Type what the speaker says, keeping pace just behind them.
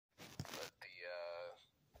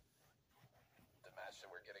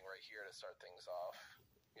here to start things off.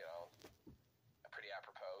 You know, pretty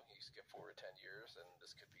apropos. You skip forward 10 years, and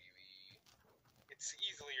this could be the... It's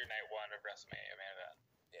easily your night one of WrestleMania main event.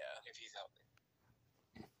 Yeah. If he's healthy.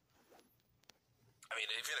 I mean,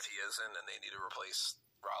 even if he isn't, and they need to replace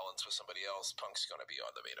Rollins with somebody else, Punk's going to be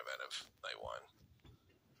on the main event of night one.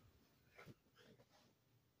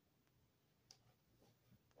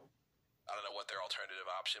 I don't know what their alternative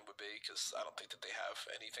option would be, because I don't think that they have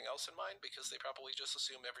anything else in mind, because they probably just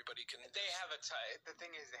assume everybody can... They have a ton... The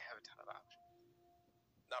thing is, they have a ton of options.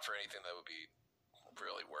 Not for anything that would be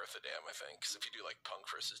really worth a damn, I think. Because if you do, like, Punk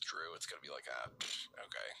versus Drew, it's going to be like,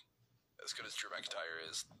 okay. As good as Drew McIntyre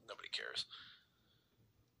is, nobody cares.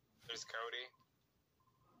 There's Cody.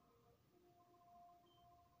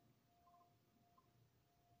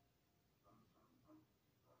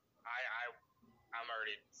 I'm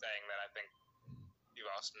already saying that I think Steve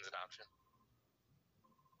Austin's an option.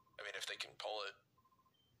 I mean, if they can pull it.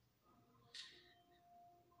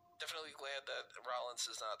 Definitely glad that Rollins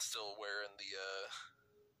is not still wearing the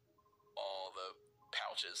all the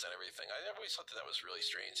pouches and everything. I always thought that was really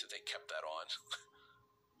strange that they kept that on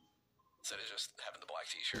instead of just having the black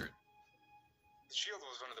t-shirt. The Shield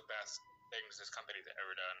was one of the best things this company's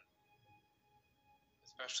ever done,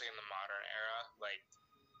 especially in the modern era. Like,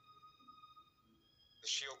 the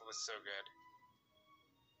Shield was so good.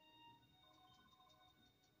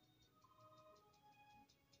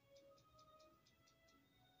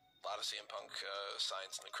 A lot of CM Punk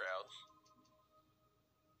signs in the crowd.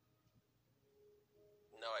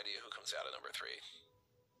 No idea who comes out at number 3.